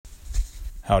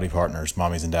Howdy partners,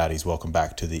 mommies and daddies, welcome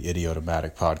back to the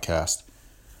Idiotomatic podcast.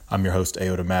 I'm your host,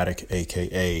 Aotomatic,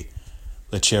 aka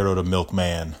Lechero the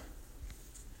Milkman.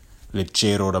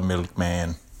 Lechero the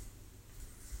Milkman.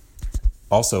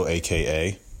 Also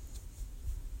aka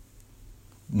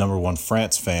number one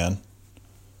France fan.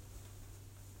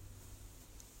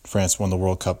 France won the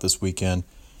World Cup this weekend.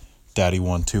 Daddy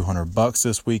won $200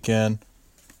 this weekend.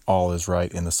 All is right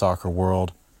in the soccer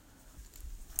world.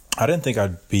 I didn't think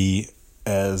I'd be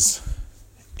as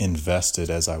invested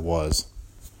as I was.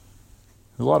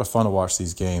 It was a lot of fun to watch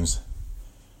these games,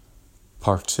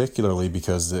 particularly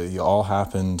because they all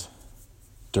happened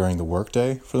during the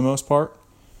workday for the most part.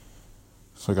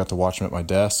 So I got to watch them at my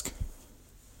desk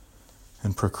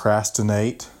and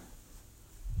procrastinate.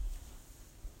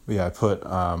 But yeah, I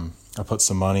put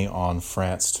some money on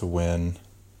France to win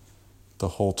the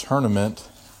whole tournament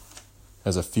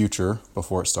as a future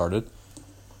before it started.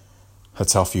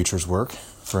 That's how futures work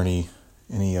for any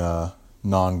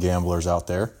non-gamblers out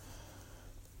there.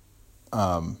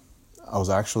 I was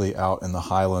actually out in the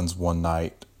Highlands one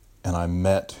night, and I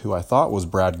met who I thought was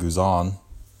Brad Guzman,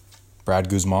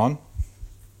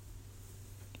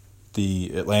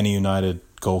 the Atlanta United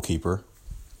goalkeeper.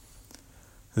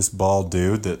 This bald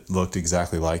dude that looked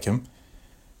exactly like him.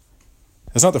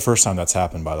 It's not the first time that's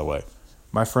happened, by the way.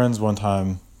 My friends one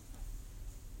time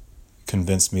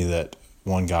convinced me that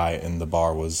one guy in the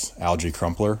bar was Algie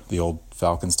Crumpler, the old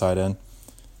Falcons tight end.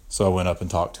 So I went up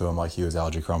and talked to him like he was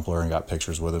Algie Crumpler and got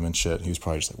pictures with him and shit. He was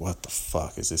probably just like, what the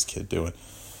fuck is this kid doing?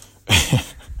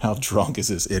 How drunk is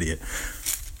this idiot?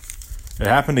 It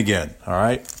happened again, all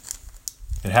right?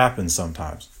 It happens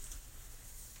sometimes.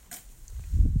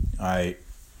 I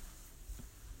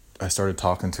started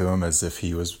talking to him as if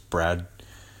he was Brad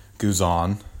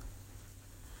Guzman.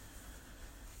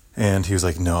 And he was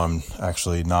like, no, I'm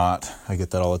actually not. I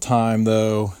get that all the time,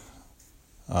 though.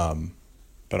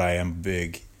 But I am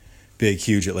a big,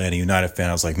 huge Atlanta United fan.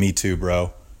 I was like, me too,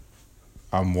 bro.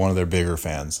 I'm one of their bigger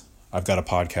fans. I've got a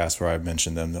podcast where I've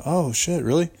mentioned them. Oh, shit,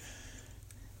 really?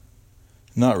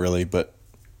 Not really, but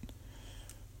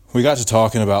we got to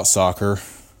talking about soccer,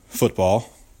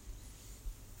 football.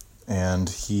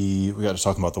 And we got to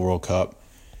talking about the World Cup.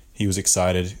 He was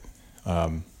excited.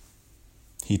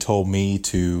 He told me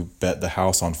to bet the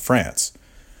house on France.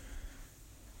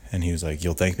 And he was like,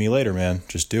 you'll thank me later, man.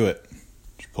 Just do it.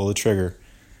 Just pull the trigger.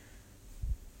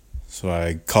 So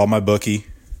I called my bookie,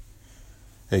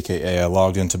 a.k.a. I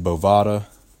logged into Bovada,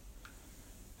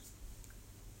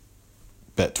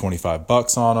 bet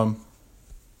 $25 on him,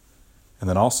 and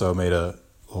then also made a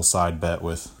little side bet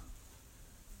with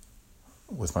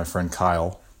my friend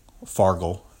Kyle,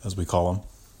 Fargle, as we call him.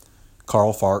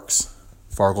 Carl Farks,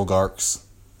 Fargle Garks,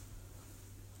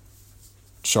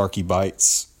 Sharky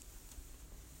Bites,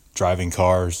 driving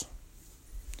cars.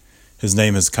 His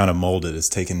name is kind of molded. It's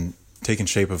taken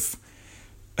shape of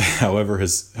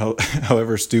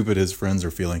however stupid his friends are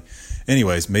feeling.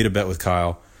 Anyways, made a bet with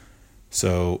Kyle.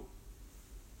 So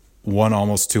won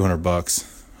almost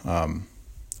 $200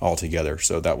 altogether.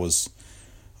 So that was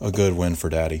a good win for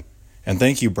Daddy. And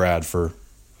thank you, Brad, for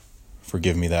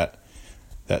giving me that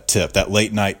tip, that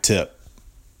late night tip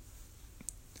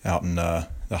out in the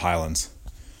Highlands.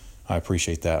 I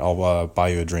appreciate that. I'll buy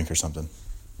you a drink or something.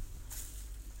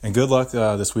 And good luck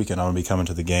this weekend. I'm going to be coming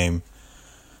to the game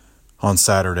on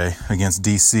Saturday against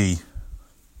DC.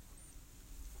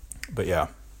 But yeah,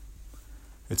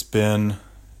 it's been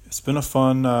a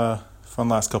fun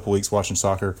last couple weeks watching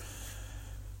soccer.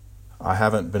 I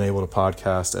haven't been able to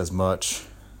podcast as much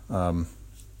over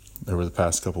the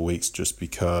past couple weeks just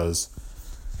because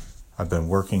I've been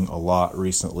working a lot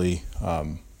recently.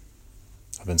 I've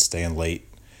been staying late.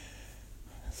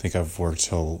 I think I've worked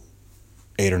till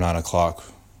 8 or 9 o'clock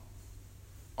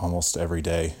almost every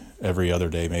day, every other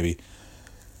day maybe,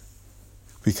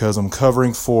 because I'm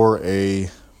covering for a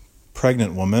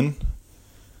pregnant woman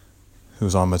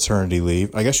who's on maternity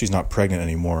leave. I guess she's not pregnant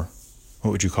anymore. What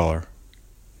would you call her?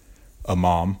 A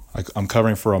mom. I'm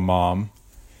covering for a mom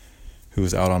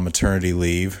who's out on maternity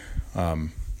leave,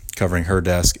 covering her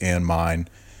desk and mine.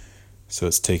 So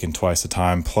it's taken twice the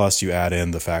time. Plus you add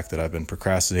in the fact that I've been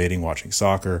procrastinating, watching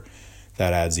soccer.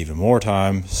 That adds even more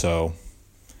time. So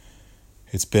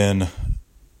it's been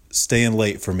staying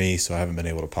late for me, so I haven't been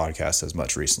able to podcast as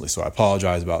much recently. So I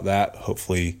apologize about that.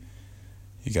 Hopefully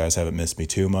you guys haven't missed me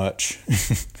too much.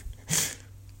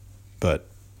 But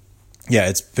yeah,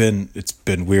 it's been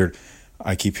weird.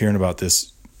 I keep hearing about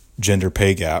this gender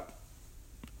pay gap.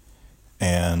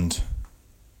 And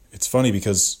it's funny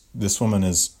because this woman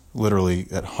is literally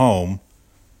at home,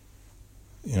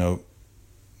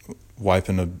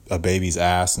 wiping a baby's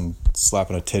ass and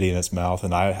slapping a titty in its mouth,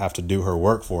 and I have to do her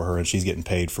work for her, and she's getting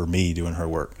paid for me doing her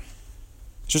work.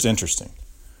 It's just interesting.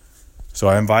 So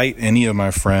I invite any of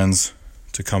my friends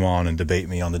to come on and debate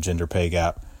me on the gender pay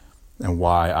gap and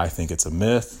why I think it's a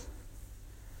myth.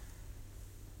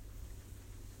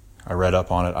 I read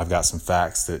up on it. I've got some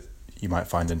facts that you might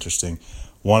find interesting.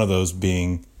 One of those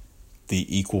being the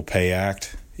Equal Pay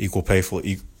Act, equal pay for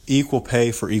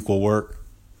equal work,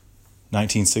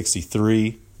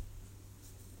 1963.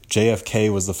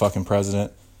 JFK was the fucking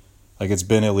president. Like, it's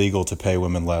been illegal to pay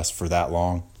women less for that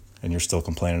long, and you're still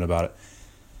complaining about it.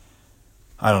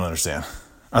 I don't understand.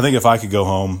 I think if I could go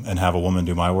home and have a woman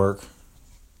do my work,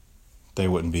 they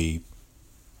wouldn't be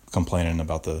complaining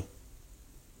about the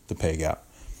pay gap.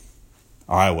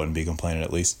 I wouldn't be complaining,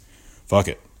 at least. Fuck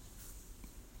it.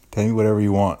 Pay me whatever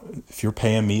you want. If you're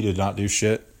paying me to not do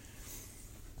shit.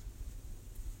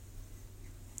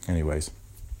 Anyways.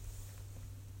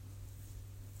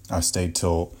 I stayed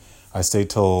till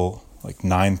like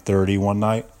 9:30 one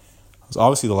night. I was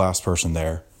obviously the last person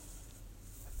there.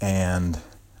 And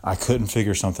I couldn't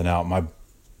figure something out.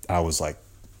 I was like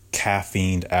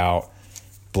caffeined out.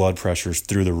 Blood pressure's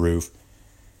through the roof.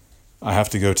 I have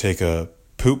to go take a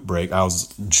poop break. I was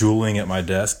juuling at my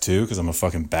desk too because I'm a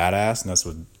fucking badass, and that's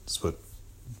what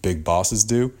big bosses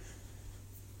do.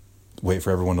 Wait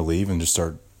for everyone to leave and just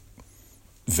start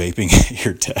vaping at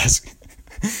your desk.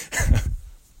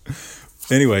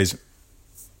 Anyways,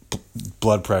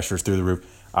 blood pressure through the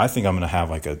roof. I think I'm going to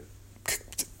have like a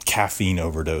caffeine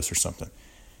overdose or something.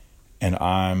 And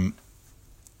I'm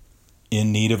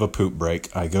in need of a poop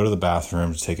break. I go to the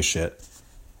bathroom to take a shit.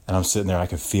 And I'm sitting there. I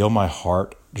could feel my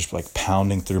heart just like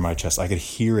pounding through my chest. I could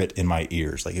hear it in my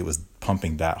ears. Like it was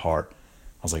pumping that hard.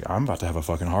 I was like, I'm about to have a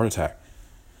fucking heart attack.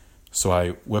 So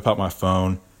I whip out my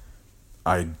phone.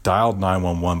 I dialed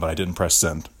 911, but I didn't press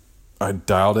send. I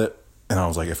dialed it. And I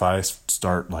was like, if I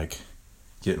start like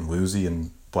getting woozy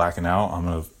and blacking out, I'm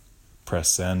going to press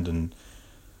send and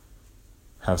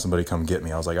have somebody come get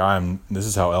me. I was like, this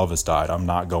is how Elvis died. I'm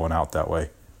not going out that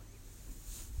way.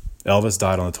 Elvis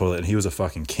died on the toilet, and he was a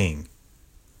fucking king.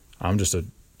 I'm just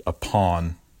a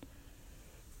pawn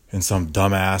in some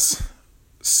dumbass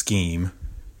scheme.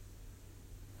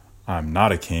 I'm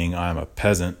not a king. I'm a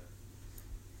peasant.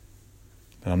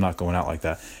 And I'm not going out like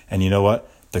that. And you know what?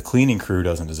 The cleaning crew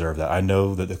doesn't deserve that. I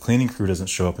know that the cleaning crew doesn't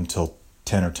show up until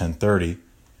 10 or 10:30.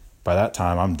 By that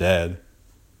time, I'm dead.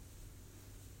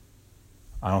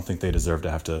 I don't think they deserve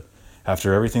to have to,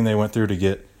 after everything they went through to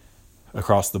get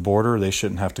across the border, they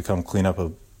shouldn't have to come clean up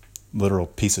a literal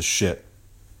piece of shit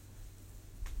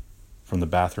from the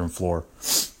bathroom floor.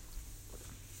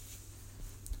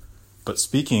 But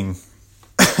speaking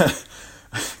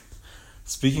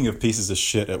of pieces of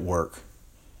shit at work,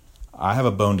 I have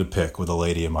a bone to pick with a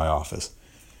lady in my office.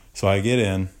 So I get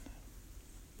in.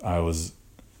 I was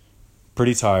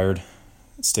pretty tired.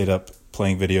 Stayed up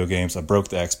playing video games. I broke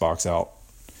the Xbox out,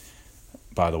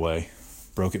 by the way.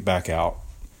 Broke it back out.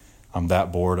 I'm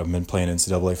that bored. I've been playing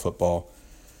NCAA football.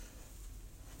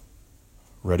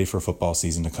 Ready for football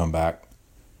season to come back.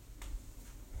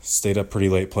 Stayed up pretty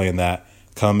late playing that.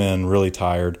 Come in really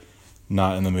tired.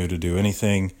 Not in the mood to do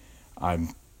anything.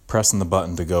 I'm pressing the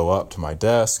button to go up to my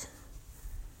desk.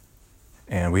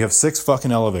 And we have 6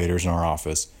 fucking elevators in our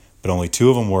office, but only 2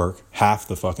 of them work half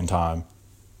the fucking time.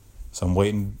 So I'm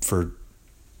waiting for,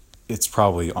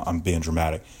 I'm being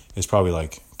dramatic. It's probably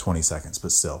like 20 seconds,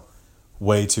 but still.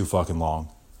 Way too fucking long.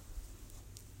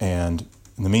 And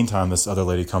in the meantime, this other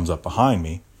lady comes up behind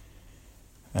me,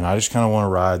 and I just kind of want to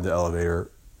ride the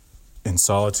elevator in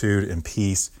solitude and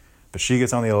peace. But she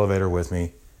gets on the elevator with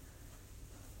me.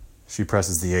 She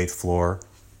presses the 8th floor.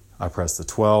 I press the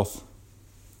 12th.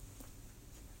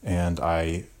 And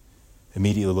I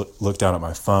immediately look down at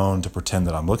my phone to pretend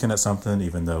that I'm looking at something,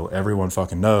 even though everyone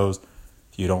fucking knows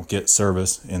you don't get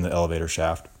service in the elevator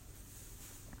shaft.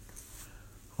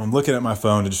 I'm looking at my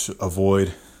phone to just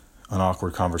avoid an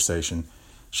awkward conversation.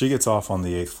 She gets off on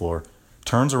the 8th floor,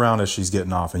 turns around as she's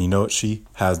getting off, and you know what she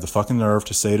has the fucking nerve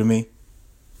to say to me?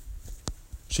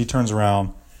 She turns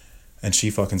around and she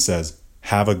fucking says,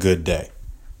 "Have a good day."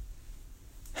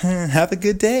 Have a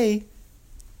good day.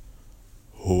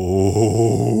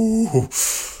 Oh.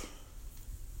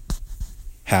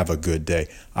 Have a good day.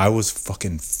 I was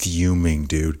fucking fuming,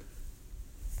 dude.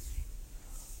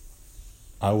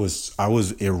 I was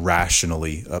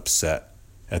irrationally upset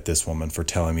at this woman for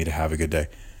telling me to have a good day.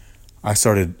 I was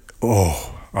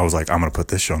like, I'm going to put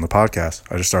this shit on the podcast.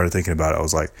 I just started thinking about it. I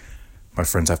was like, my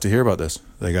friends have to hear about this.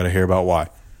 They got to hear about why.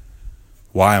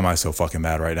 Why am I so fucking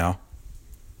mad right now?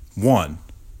 1,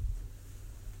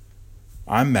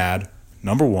 I'm mad,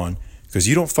 number 1, because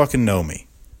you don't fucking know me.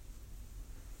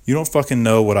 You don't fucking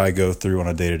know what I go through on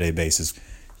a day-to-day basis.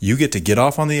 You get to get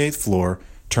off on the 8th floor,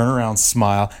 turn around,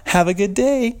 smile, have a good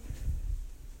day.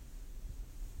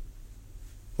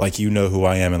 Like you know who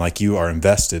I am and like you are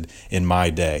invested in my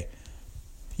day.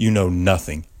 You know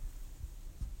nothing.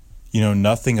 You know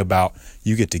nothing about,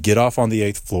 you get to get off on the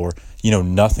 8th floor. You know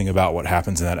nothing about what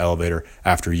happens in that elevator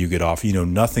after you get off. You know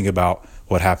nothing about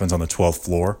what happens on the 12th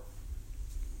floor.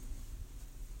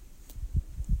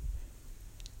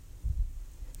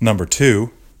 Number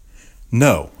 2,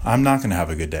 no, I'm not going to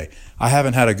have a good day. I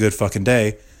haven't had a good fucking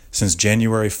day since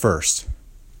January 1st,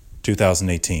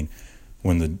 2018,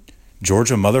 when the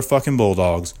Georgia motherfucking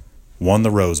Bulldogs won the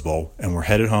Rose Bowl and were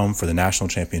headed home for the national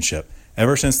championship.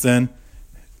 Ever since then,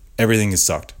 everything has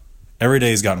sucked. Every day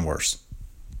has gotten worse.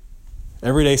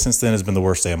 Every day since then has been the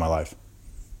worst day of my life.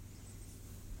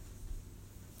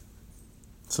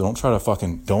 So don't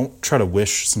try to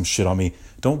wish some shit on me.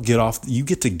 Don't get off. You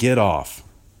get to get off.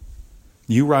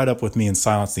 You ride up with me in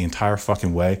silence the entire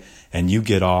fucking way, and you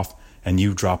get off, and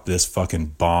you drop this fucking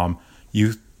bomb.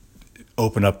 You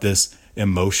open up this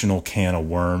emotional can of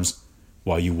worms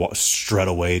while you strut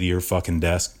away to your fucking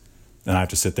desk, and I have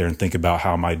to sit there and think about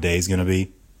how my day's going to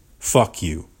be. Fuck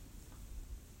you.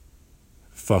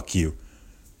 Fuck you.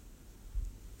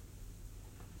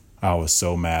 I was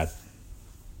so mad.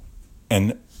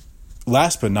 And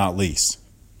last but not least,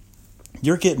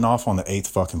 you're getting off on the 8th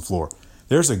fucking floor.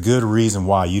 There's a good reason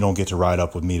why you don't get to ride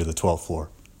up with me to the 12th floor.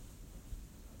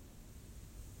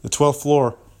 The 12th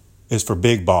floor is for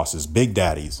big bosses, big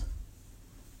daddies,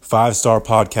 5-star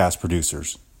podcast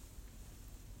producers.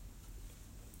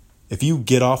 If you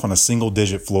get off on a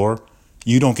single-digit floor,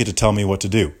 you don't get to tell me what to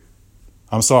do.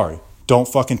 I'm sorry. Don't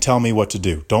fucking tell me what to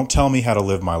do. Don't tell me how to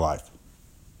live my life.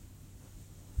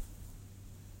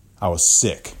 I was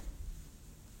sick.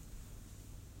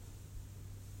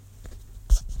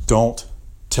 Don't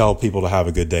tell people to have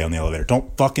a good day on the elevator.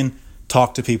 Don't fucking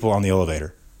talk to people on the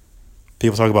elevator.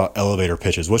 People talk about elevator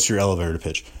pitches. What's your elevator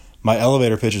pitch? My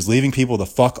elevator pitch is leaving people the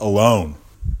fuck alone.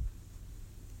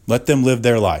 Let them live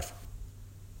their life.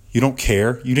 You don't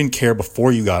care. You didn't care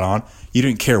before you got on. You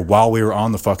didn't care while we were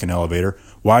on the fucking elevator.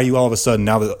 Why are you all of a sudden,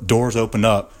 now the doors open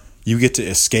up, you get to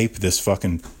escape this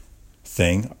fucking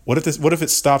thing? What if it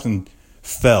stopped and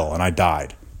fell and I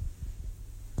died?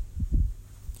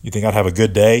 You think I'd have a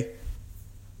good day?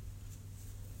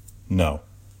 No.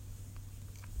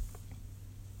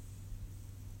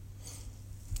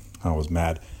 I was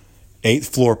mad. 8th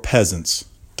floor peasants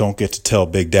don't get to tell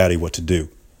Big Daddy what to do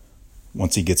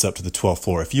once he gets up to the 12th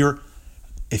floor.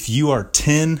 If you are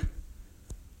 10,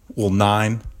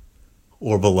 9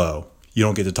 or below, you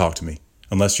don't get to talk to me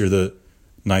unless you're the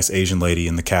nice Asian lady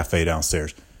in the cafe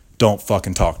downstairs. Don't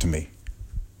fucking talk to me.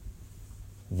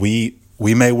 We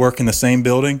may work in the same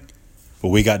building, but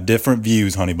we got different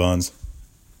views, honey buns.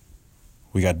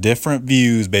 We got different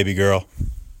views, baby girl.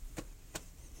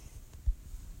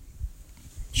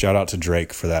 Shout out to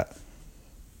Drake for that.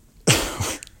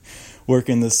 Work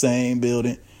in the same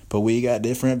building, but we got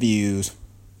different views.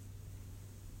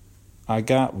 I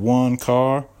got one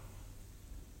car,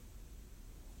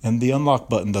 and the unlock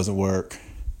button doesn't work.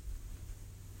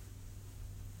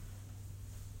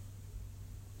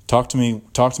 Talk to me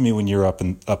when you're up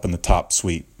in the top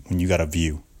suite, when you got a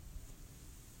view.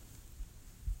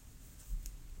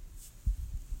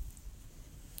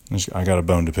 I got a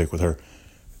bone to pick with her.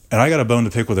 And I got a bone to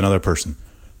pick with another person.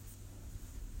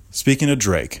 Speaking of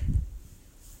Drake,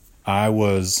 I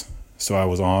was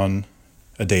on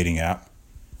a dating app.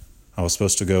 I was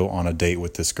supposed to go on a date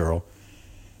with this girl.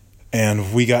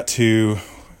 And we got to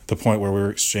the point where we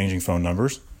were exchanging phone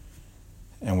numbers.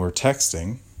 And we're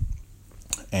texting.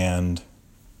 And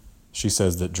she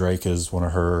says that Drake is one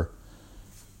of her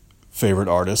favorite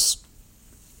artists.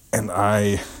 And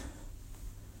I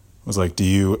was like,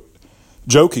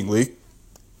 jokingly,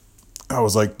 I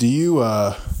was like, do you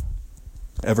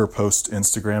ever post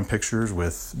Instagram pictures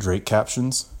with Drake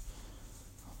captions?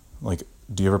 Like,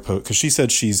 do you ever post? Because she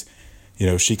said she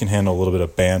can handle a little bit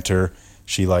of banter.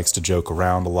 She likes to joke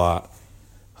around a lot.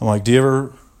 I'm like, do you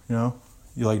ever,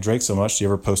 you like Drake so much, do you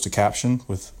ever post a caption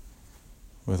with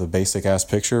a basic ass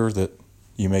picture that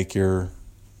you make your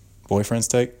boyfriends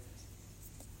take?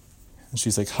 And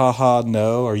she's like, haha,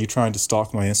 no. Are you trying to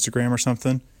stalk my Instagram or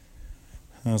something?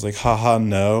 And I was like, haha,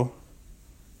 no.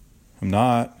 I'm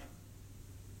not.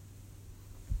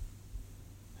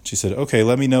 She said, okay,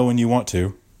 let me know when you want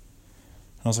to.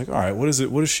 I was like, all right, what is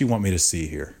it? What does she want me to see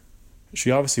here? She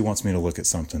obviously wants me to look at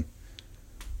something.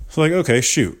 So like, okay,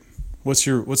 shoot. What's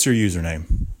your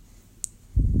username?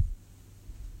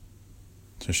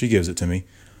 So she gives it to me.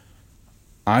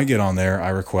 I get on there. I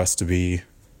request to be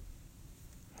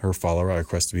her follower. I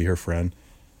request to be her friend.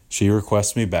 She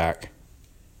requests me back.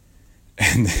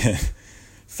 And then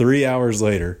 3 or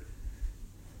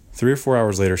 4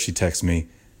 hours later, she texts me,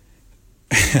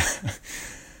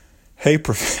 hey,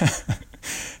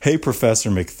 hey, Professor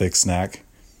McThicksnack.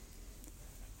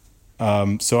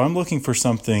 So I'm looking for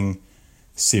something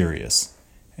serious.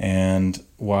 And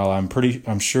while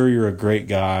I'm sure you're a great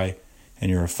guy and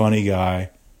you're a funny guy,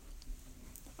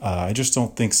 I just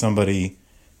don't think somebody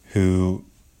who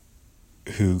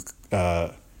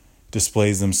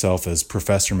displays themselves as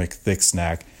Professor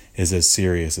McThicksnack is as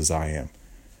serious as I am.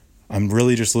 I'm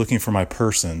really just looking for my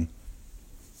person,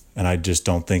 and I just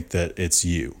don't think that it's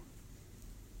you.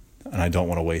 And I don't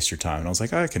want to waste your time. And I was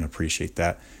like, I can appreciate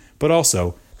that. But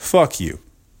also, fuck you.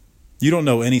 You don't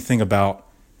know anything about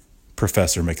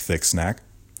Professor McThicksnack.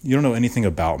 You don't know anything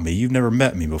about me. You've never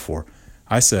met me before.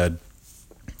 I said,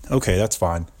 okay, that's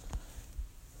fine.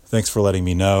 Thanks for letting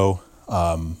me know.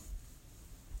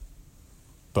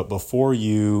 But before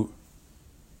here's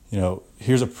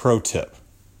a pro tip.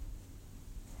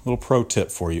 A little pro tip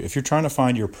for you. If you're trying to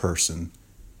find your person,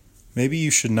 maybe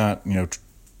you should not,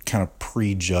 kind of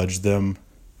prejudge them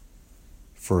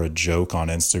for a joke on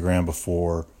Instagram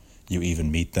before you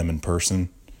even meet them in person.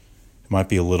 It might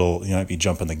be might be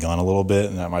jumping the gun a little bit,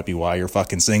 and that might be why you're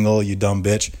fucking single, you dumb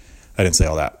bitch. I didn't say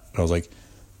all that. I was like,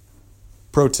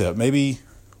 pro tip, maybe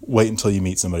wait until you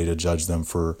meet somebody to judge them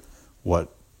for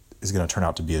what is going to turn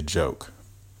out to be a joke.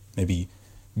 Maybe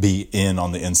be in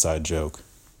on the inside joke.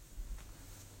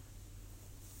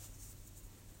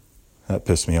 That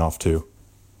pissed me off too.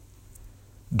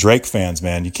 Drake fans,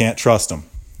 man, you can't trust them.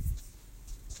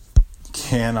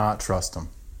 Cannot trust them.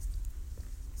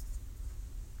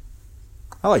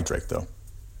 I like Drake though.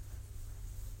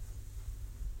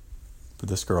 But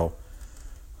this girl,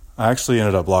 I actually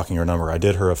ended up blocking her number. I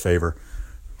did her a favor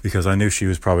because I knew she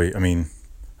was probably,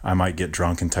 I might get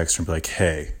drunk and text her and be like,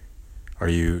 hey,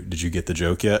 did you get the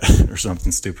joke yet? Or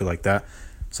something stupid like that.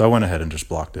 So I went ahead and just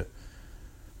blocked it.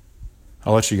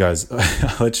 I'll let you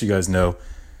guys know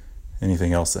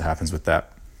anything else that happens with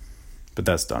that. But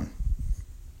that's done.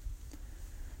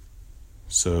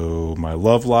 So my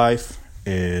love life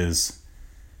is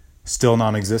still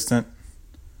non-existent.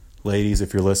 Ladies,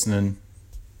 if you're listening,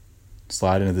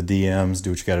 slide into the DMs,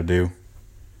 do what you got to do.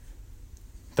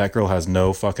 That girl has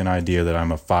no fucking idea that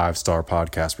I'm a 5-star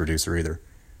podcast producer either.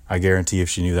 I guarantee if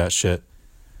she knew that shit,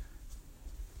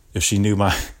 if she knew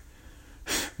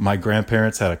my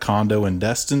grandparents had a condo in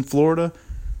Destin, Florida,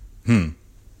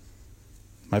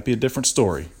 might be a different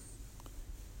story.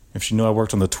 If she knew I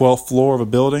worked on the 12th floor of a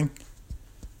building,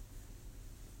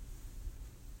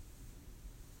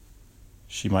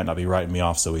 she might not be writing me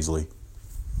off so easily.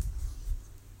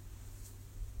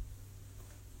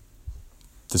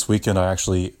 This weekend I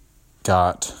actually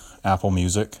got Apple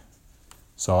Music,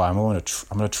 so I'm going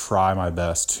to try my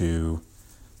best to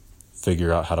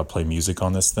figure out how to play music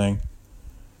on this thing.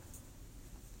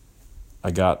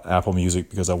 I got Apple Music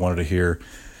because I wanted to hear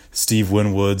Steve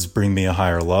Winwood's Bring Me a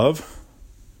Higher Love.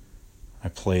 I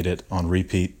played it on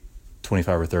repeat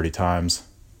 25 or 30 times.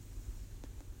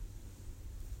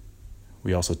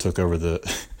 We also took over the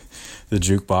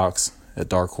jukebox at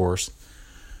Dark Horse.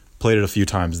 Played it a few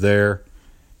times there.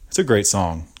 It's a great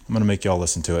song. I'm going to make y'all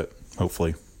listen to it,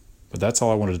 hopefully. But that's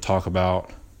all I wanted to talk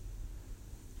about.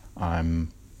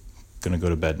 I'm going to go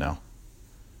to bed now.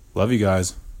 Love you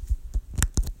guys.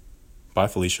 Bye,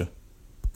 Felicia.